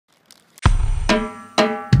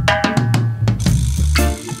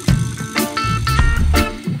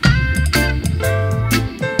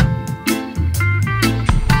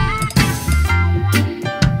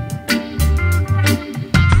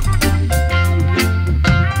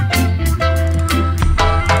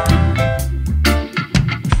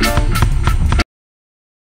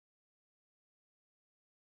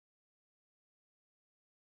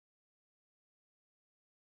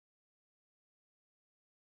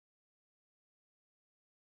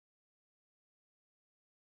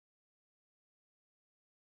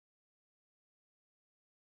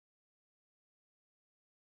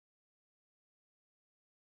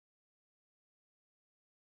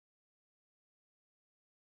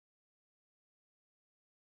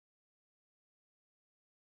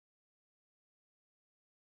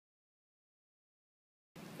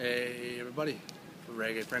Hey everybody,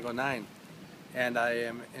 Reggaefrank 9, and I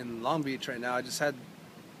am in Long Beach right now. I just had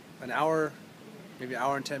an hour, maybe an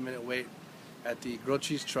hour and 10-minute wait at the grilled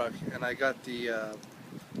cheese truck, and I got the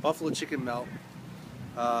buffalo chicken melt.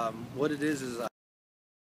 What it is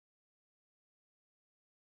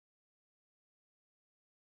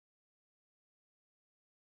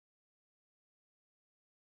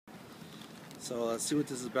so let's see what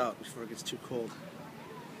this is about before it gets too cold.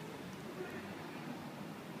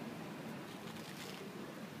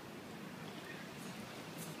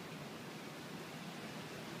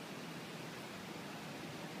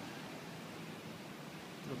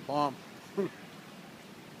 The bomb.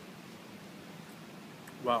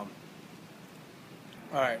 Wow.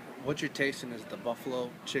 Alright, what you're tasting is the buffalo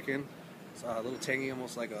chicken. It's a little tangy,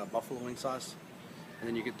 almost like a buffalo wing sauce. And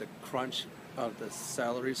then you get the crunch of the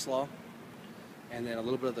celery slaw. And then a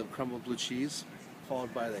little bit of the crumbled blue cheese,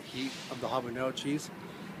 followed by the heat of the habanero cheese.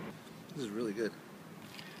 This is really good.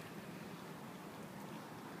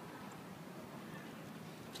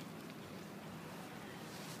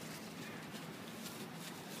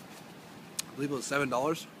 I believe it was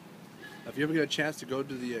 $7. If you ever get a chance to go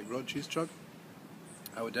to the grilled cheese truck,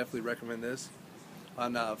 I would definitely recommend this.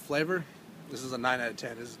 On flavor, this is a 9 out of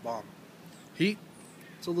 10. This is bomb. Heat,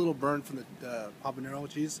 it's a little burn from the habanero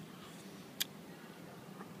cheese.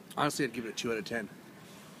 Honestly, I'd give it a 2 out of 10.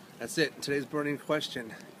 That's it. Today's burning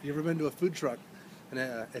question. You ever been to a food truck?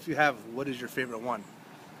 And if you have, what is your favorite one?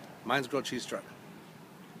 Mine's grilled cheese truck.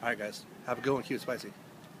 Alright guys, have a good one. Keep it spicy.